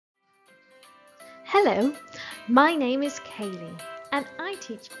Hello, my name is Kayleigh and I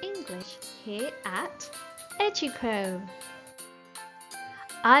teach English here at Educo.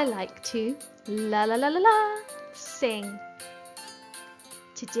 I like to la la la la la sing.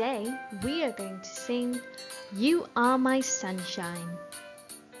 Today we are going to sing You Are My Sunshine.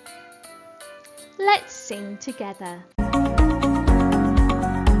 Let's sing together.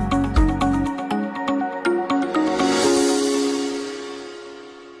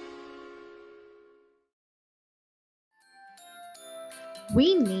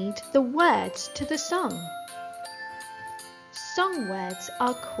 We need the words to the song. Song words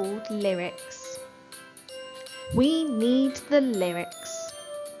are called lyrics. We need the lyrics.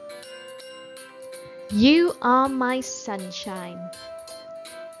 You are my sunshine.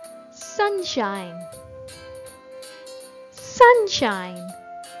 Sunshine. Sunshine.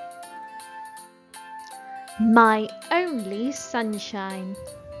 My only sunshine.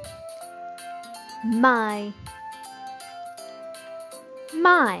 My.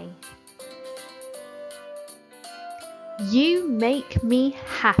 You make me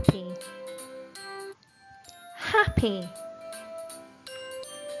happy. Happy.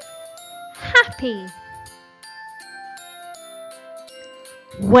 Happy.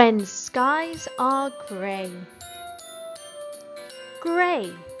 When skies are grey.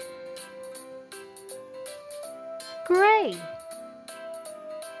 Grey. Grey.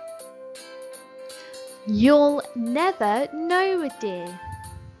 You'll never know, dear.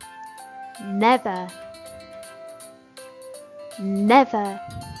 Never. Never.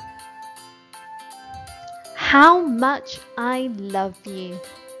 How much I love you.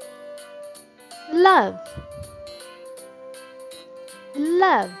 Love.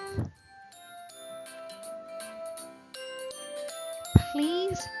 Love.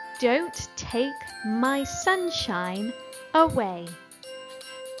 Please don't take my sunshine away.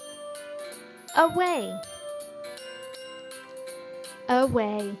 Away.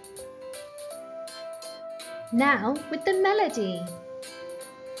 Away. Now with the melody.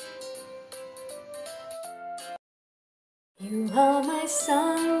 You are my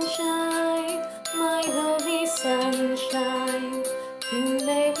sunshine, my only sunshine. You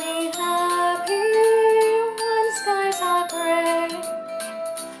make me happy when skies are grey.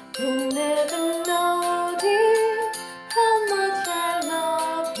 You'll never know, dear, how much I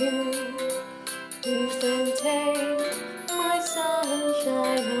love you. Please don't take my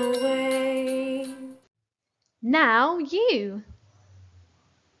sunshine away. Now you.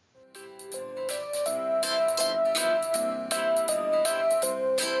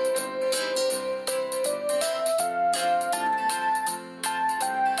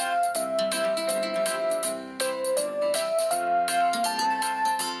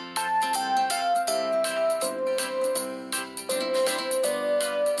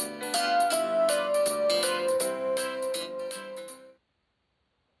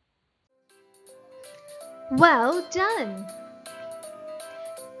 Well done!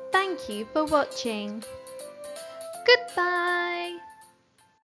 Thank you for watching. Goodbye!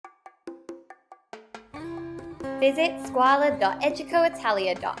 Visit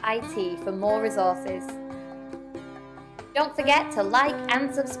squala.educoitalia.it for more resources. Don't forget to like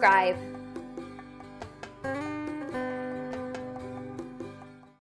and subscribe.